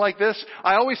blessing like this,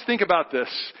 I always think about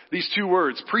these two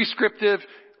words, prescriptive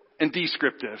and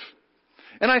descriptive.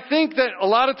 And I think that a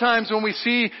lot of times when we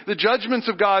see the judgments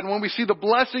of God, and when we see the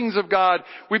blessings of God,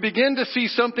 we begin to see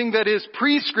something that is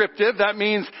prescriptive. That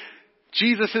means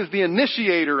Jesus is the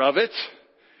initiator of it.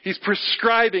 He's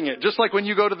prescribing it. Just like when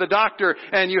you go to the doctor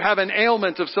and you have an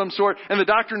ailment of some sort and the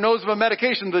doctor knows of a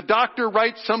medication, the doctor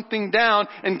writes something down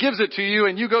and gives it to you,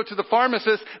 and you go to the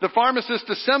pharmacist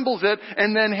assembles it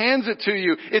and then hands it to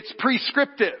you. It's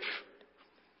prescriptive.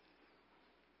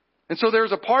 And so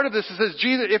there's a part of this that says,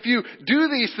 Jesus, if you do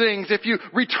these things, if you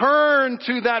return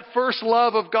to that first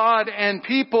love of God and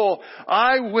people,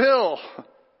 I will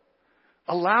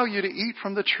allow you to eat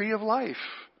from the tree of life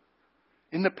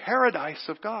in the paradise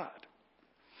of God.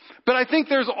 But I think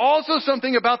there's also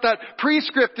something about that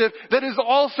prescriptive that is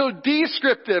also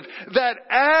descriptive, that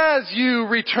as you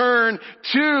return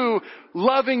to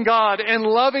loving God and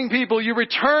loving people, you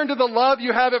return to the love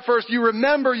you have at first, you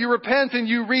remember, you repent, and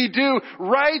you redo.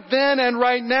 Right then and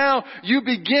right now, you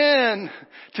begin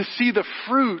to see the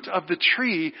fruit of the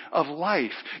tree of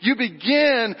life. You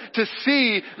begin to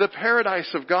see the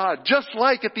paradise of God. Just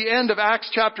like at the end of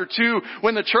Acts chapter 2,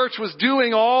 when the church was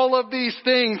doing all of these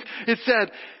things, it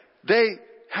said they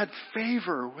had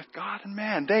favor with God and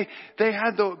man. They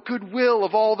had the goodwill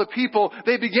of all the people.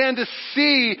 They began to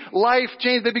see life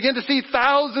change. They began to see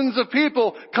thousands of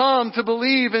people come to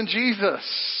believe in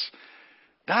Jesus.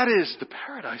 That is the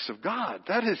paradise of God.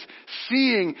 That is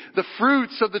seeing the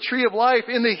fruits of the tree of life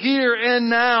in the here and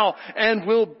now, and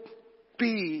will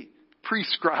be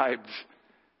prescribed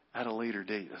at a later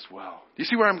date as well. Do you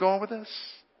see where I'm going with this?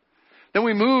 Then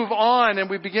we move on and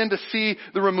we begin to see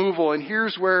the removal. And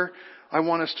here's where I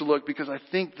want us to look, because I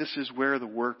think this is where the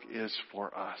work is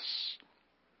for us.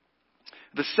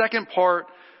 The second part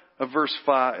of verse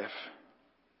 5.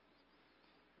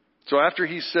 So after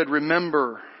he said,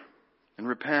 remember and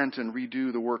repent and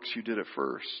redo the works you did at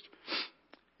first.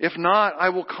 If not, I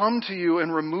will come to you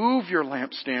and remove your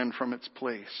lampstand from its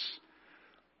place,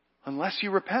 unless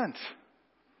you repent.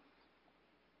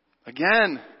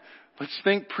 Again, let's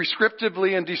think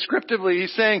prescriptively and descriptively.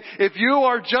 He's saying, if you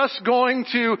are just going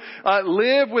to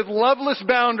live with loveless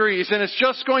boundaries, and it's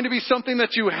just going to be something that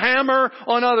you hammer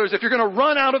on others, if you're going to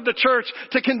run out of the church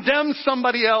to condemn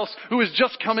somebody else who is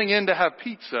just coming in to have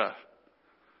pizza,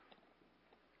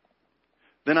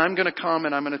 then I'm going to come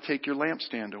and I'm going to take your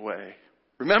lampstand away.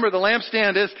 Remember, the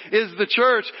lampstand is the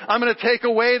church. I'm going to take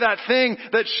away that thing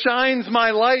that shines my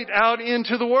light out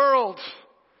into the world.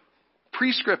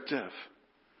 Prescriptive.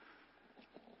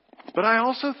 But I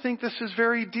also think this is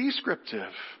very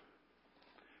descriptive.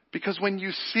 Because when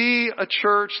you see a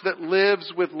church that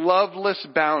lives with loveless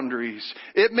boundaries,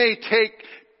 it may take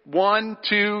 1,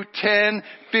 2, 10,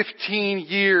 15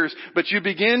 years, but you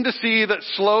begin to see that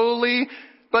slowly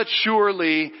but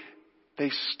surely they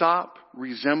stop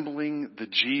resembling the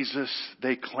Jesus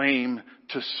they claim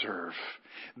to serve.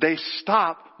 They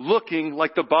stop looking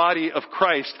like the body of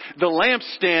Christ. The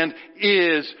lampstand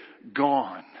is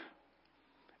gone.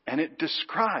 And it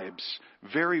describes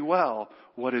very well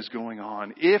what is going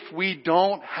on. If we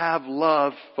don't have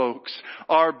love, folks,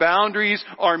 our boundaries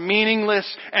are meaningless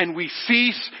and we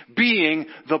cease being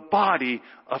the body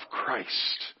of Christ,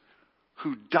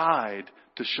 who died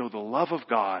to show the love of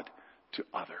God to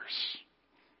others.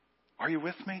 Are you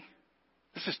with me?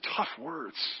 This is tough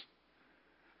words.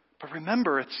 But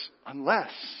remember, it's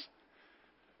unless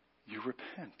you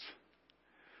repent.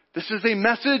 This is a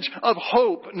message of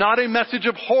hope, not a message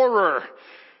of horror.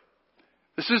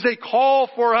 This is a call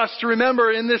for us to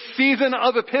remember in this season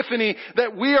of Epiphany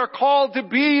that we are called to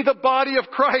be the body of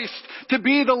Christ, to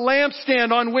be the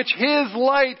lampstand on which His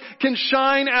light can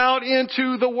shine out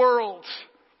into the world.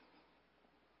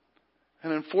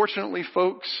 And unfortunately,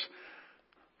 folks,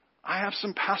 I have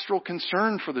some pastoral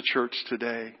concern for the church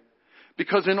today.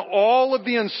 Because in all of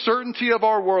the uncertainty of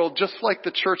our world, just like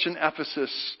the church in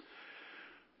Ephesus,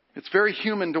 it's very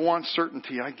human to want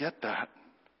certainty. I get that.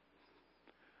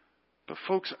 But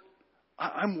folks,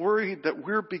 I'm worried that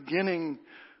we're beginning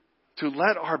to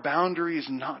let our boundaries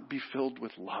not be filled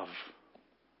with love.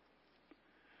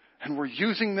 And we're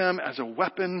using them as a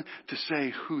weapon to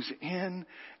say who's in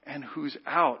and who's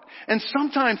out. And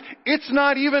sometimes it's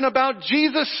not even about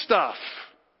Jesus stuff.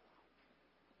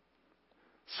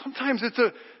 Sometimes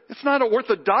it's not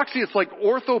orthodoxy, it's like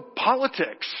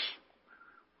orthopolitics.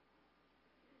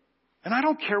 And I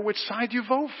don't care which side you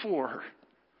vote for.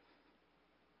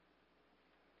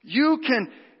 You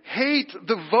can hate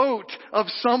the vote of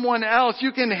someone else.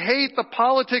 You can hate the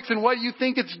politics and what you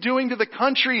think it's doing to the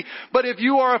country. But if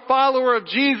you are a follower of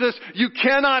Jesus, you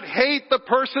cannot hate the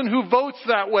person who votes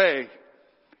that way.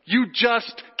 You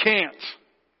just can't.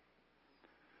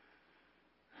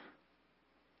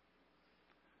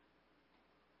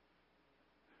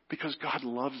 Because God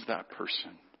loves that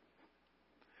person.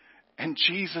 And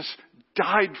Jesus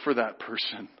died for that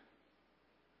person.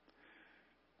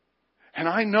 And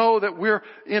I know that we're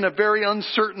in a very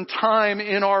uncertain time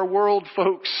in our world,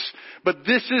 folks. But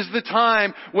this is the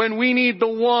time when we need the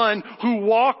one who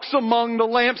walks among the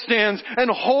lampstands and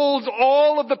holds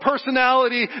all of the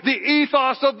personality, the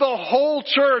ethos of the whole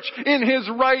church in His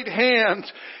right hand.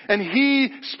 And He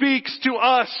speaks to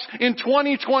us in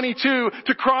 2022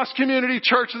 to Cross Community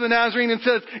Church of the Nazarene and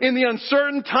says, in the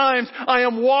uncertain times, I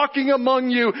am walking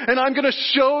among you and I'm going to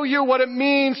show you what it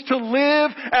means to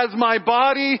live as my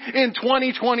body in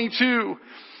 2022.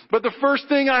 But the first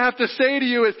thing I have to say to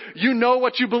you is, you know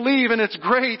what you believe and it's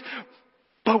great,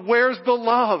 but where's the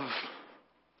love?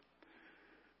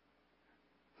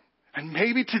 And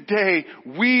maybe today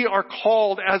we are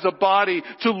called as a body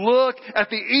to look at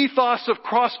the ethos of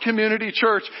Cross Community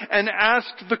Church and ask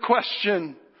the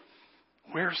question,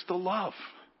 where's the love?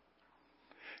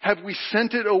 Have we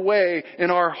sent it away in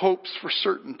our hopes for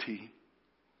certainty?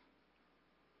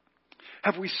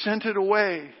 Have we sent it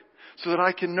away so that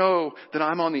I can know that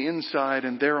I'm on the inside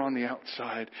and they're on the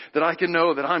outside? That I can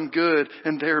know that I'm good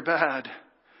and they're bad?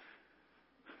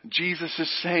 Jesus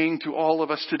is saying to all of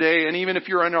us today, and even if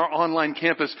you're on our online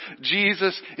campus,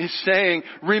 Jesus is saying,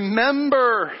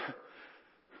 remember,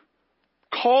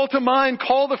 call to mind,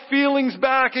 call the feelings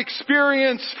back,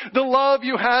 experience the love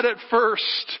you had at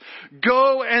first.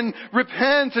 Go and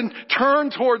repent and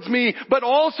turn towards me, but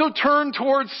also turn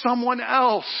towards someone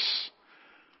else.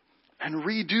 And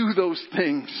redo those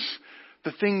things.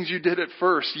 The things you did at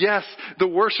first. Yes, the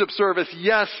worship service.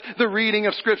 Yes, the reading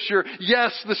of Scripture.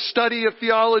 Yes, the study of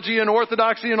theology and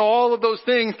orthodoxy and all of those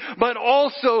things. But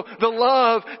also the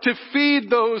love to feed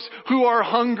those who are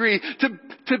hungry.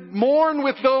 To mourn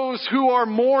with those who are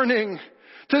mourning.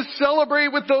 To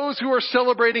celebrate with those who are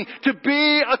celebrating. To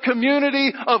be a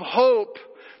community of hope.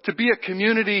 To be a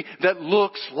community that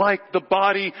looks like the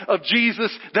body of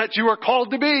Jesus that you are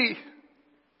called to be.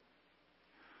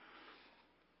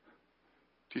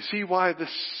 Do you see why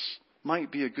this might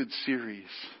be a good series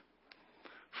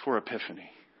for Epiphany?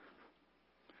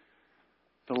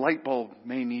 The light bulb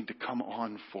may need to come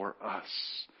on for us,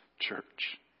 church.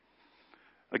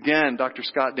 Again, Dr.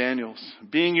 Scott Daniels,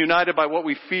 being united by what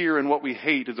we fear and what we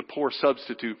hate is a poor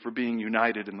substitute for being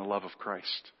united in the love of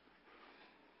Christ.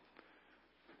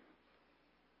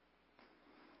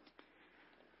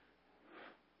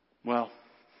 Well,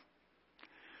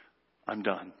 I'm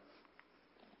done.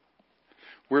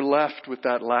 We're left with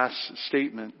that last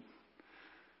statement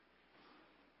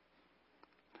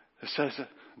that says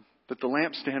that the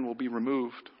lampstand will be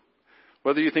removed.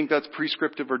 Whether you think that's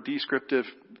prescriptive or descriptive,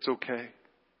 it's okay.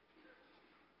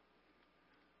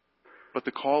 But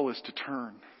the call is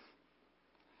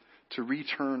to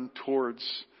return towards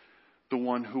the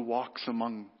one who walks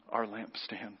among our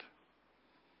lampstand,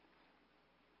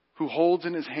 who holds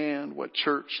in his hand what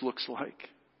church looks like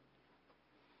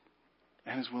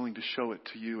and is willing to show it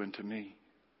to you and to me.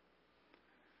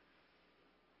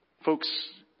 Folks,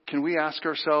 can we ask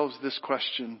ourselves this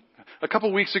question? A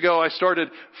couple weeks ago, I started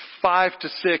 5 to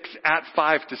 6 at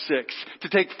 5 to 6. To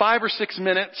take 5 or 6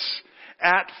 minutes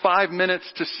at 5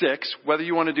 minutes to 6. Whether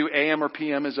you want to do AM or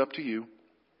PM is up to you.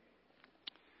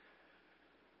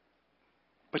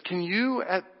 But can you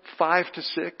at 5 to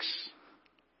 6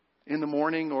 in the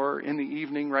morning or in the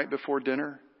evening right before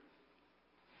dinner,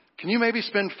 can you maybe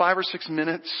spend 5 or 6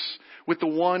 minutes with the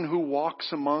one who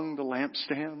walks among the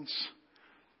lampstands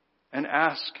and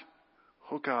ask,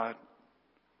 oh God,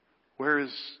 where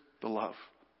is the love?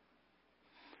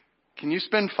 Can you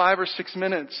spend 5 or 6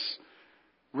 minutes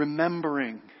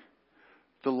remembering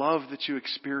the love that you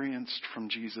experienced from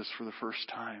Jesus for the first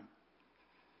time?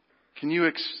 Can you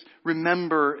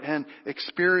remember and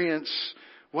experience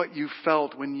what you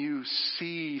felt when you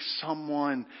see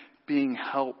someone being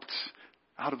helped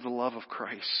out of the love of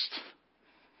Christ?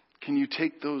 Can you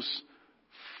take those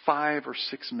 5 or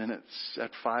 6 minutes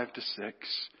at 5 to 6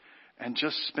 and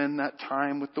just spend that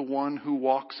time with the one who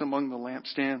walks among the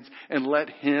lampstands and let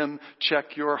him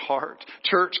check your heart?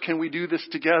 Church, can we do this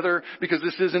together? Because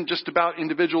this isn't just about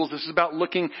individuals. This is about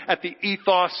looking at the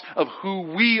ethos of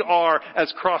who we are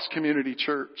as Cross Community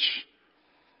Church.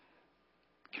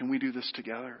 Can we do this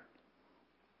together?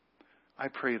 I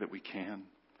pray that we can.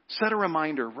 Set a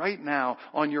reminder right now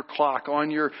on your clock, on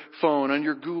your phone, on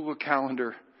your Google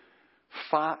Calendar,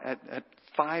 at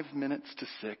 5 minutes to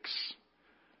 6.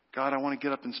 God, I want to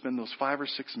get up and spend those 5 or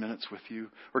 6 minutes with you.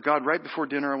 Or God, right before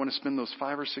dinner, I want to spend those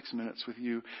 5 or 6 minutes with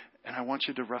you. And I want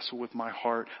you to wrestle with my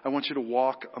heart. I want you to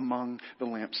walk among the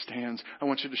lampstands. I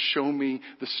want you to show me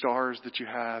the stars that you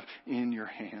have in your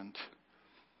hand.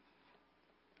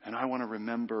 And I want to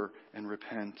remember and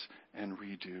repent and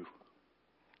redo.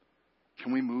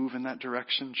 Can we move in that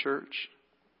direction, church?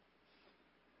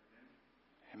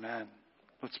 Amen.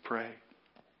 Let's pray.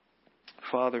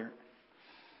 Father,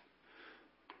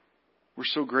 we're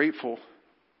so grateful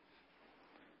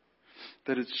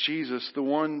that it's Jesus, the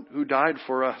one who died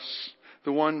for us,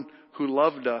 the one who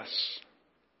loved us,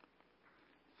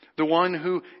 the one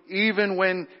who, even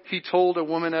when he told a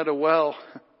woman at a well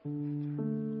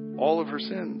all of her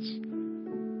sins,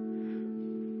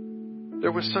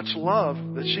 there was such love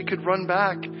that she could run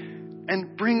back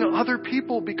and bring other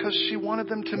people because she wanted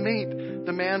them to meet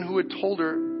the man who had told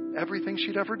her everything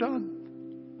she'd ever done.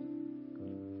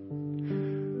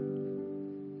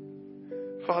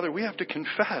 Father, we have to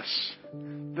confess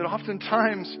that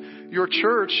oftentimes your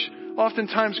church,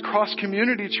 oftentimes Cross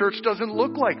Community Church doesn't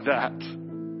look like that.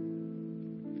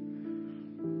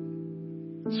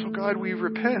 So God, we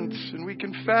repent and we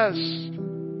confess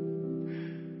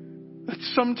that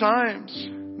sometimes,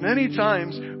 many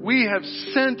times, we have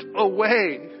sent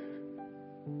away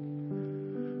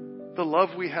the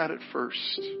love we had at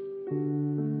first.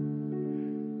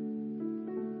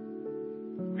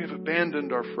 We have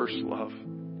abandoned our first love.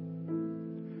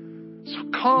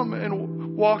 So come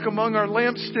and walk among our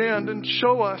lampstand and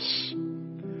show us.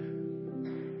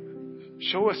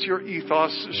 Show us your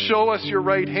ethos. Show us your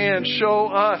right hand. Show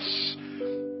us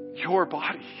your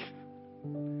body.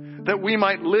 That we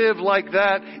might live like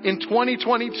that in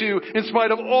 2022 in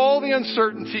spite of all the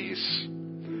uncertainties.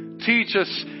 Teach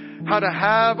us how to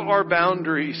have our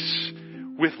boundaries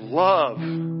with love.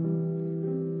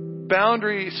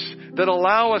 Boundaries that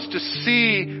allow us to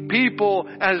see people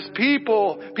as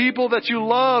people that you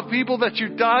love, people that you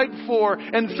died for,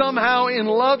 and somehow in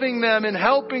loving them and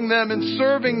helping them and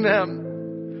serving them,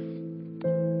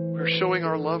 we're showing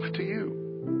our love to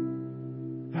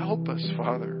you. Help us,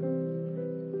 Father.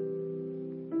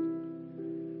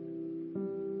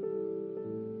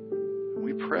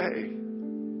 We pray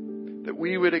that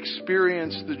we would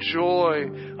experience the joy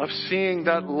of seeing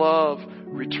that love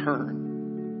return.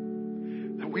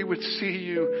 that we would see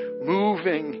you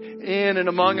moving in and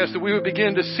among us, that we would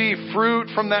begin to see fruit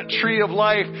from that tree of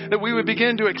life, that we would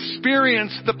begin to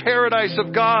experience the paradise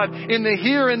of God in the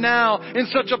here and now in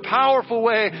such a powerful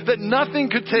way that nothing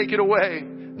could take it away,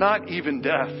 not even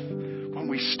death, when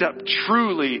we step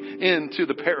truly into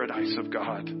the paradise of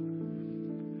God.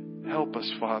 Help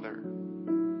us, Father.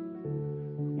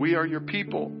 We are your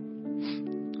people,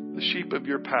 the sheep of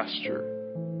your pasture.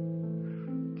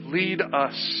 Lead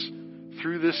us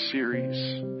through this series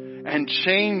and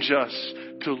change us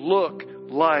to look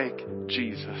like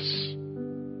Jesus.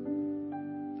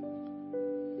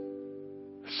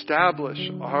 Establish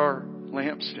our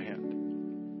lampstand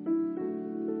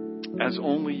as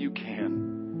only you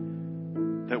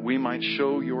can, that we might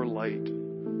show your light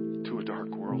to a dark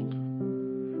world.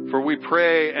 For we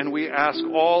pray and we ask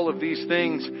all of these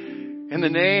things in the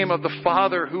name of the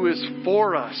Father who is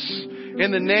for us,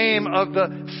 in the name of the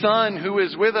Son who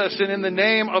is with us, and in the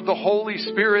name of the Holy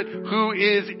Spirit who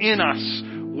is in us,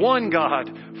 one God,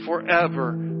 forever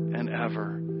and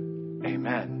ever.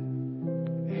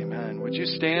 Amen. Amen. Would you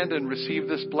stand and receive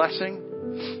this blessing?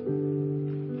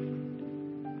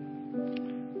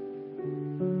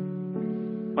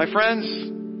 My friends,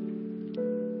 it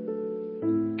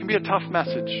can be a tough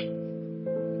message.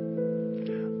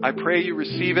 I pray you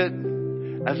receive it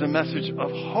as a message of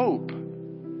hope,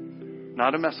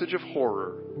 not a message of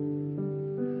horror.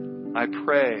 I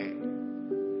pray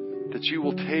that you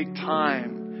will take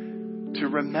time to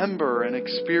remember and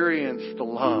experience the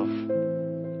love.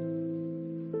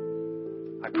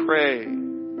 I pray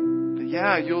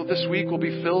that, this week will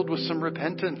be filled with some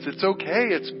repentance. It's okay.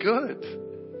 It's good.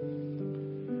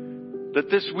 That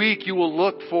this week you will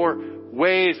look for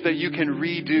ways that you can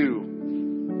redo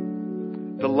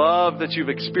the love that you've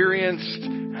experienced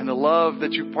and the love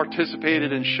that you've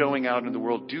participated in showing out in the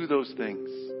world. Do those things.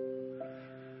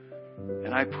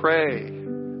 And I pray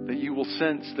that you will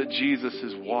sense that Jesus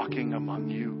is walking among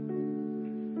you,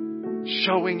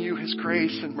 showing you His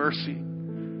grace and mercy,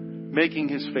 making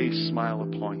His face smile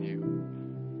upon you.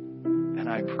 And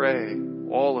I pray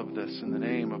all of this in the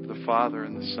name of the Father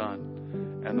and the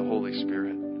Son and the Holy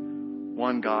Spirit,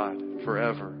 one God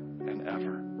forever and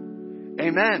ever.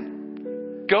 Amen.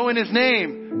 Go in His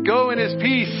name. Go in His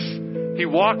peace. He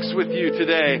walks with you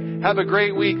today. Have a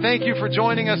great week. Thank you for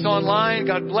joining us online.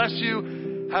 God bless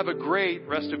you. Have a great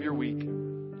rest of your week.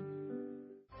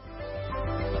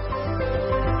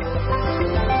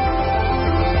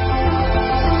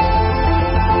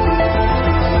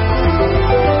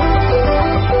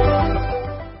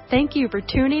 Thank you for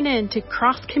tuning in to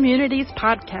Cross Communities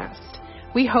Podcast.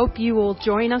 We hope you will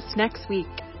join us next week.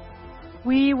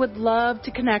 We would love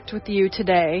to connect with you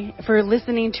today. For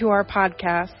listening to our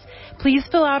podcast, please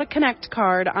fill out a Connect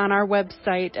card on our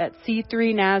website at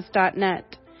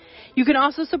c3nas.net. You can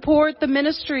also support the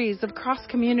ministries of Cross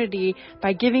Community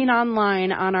by giving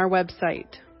online on our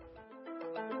website.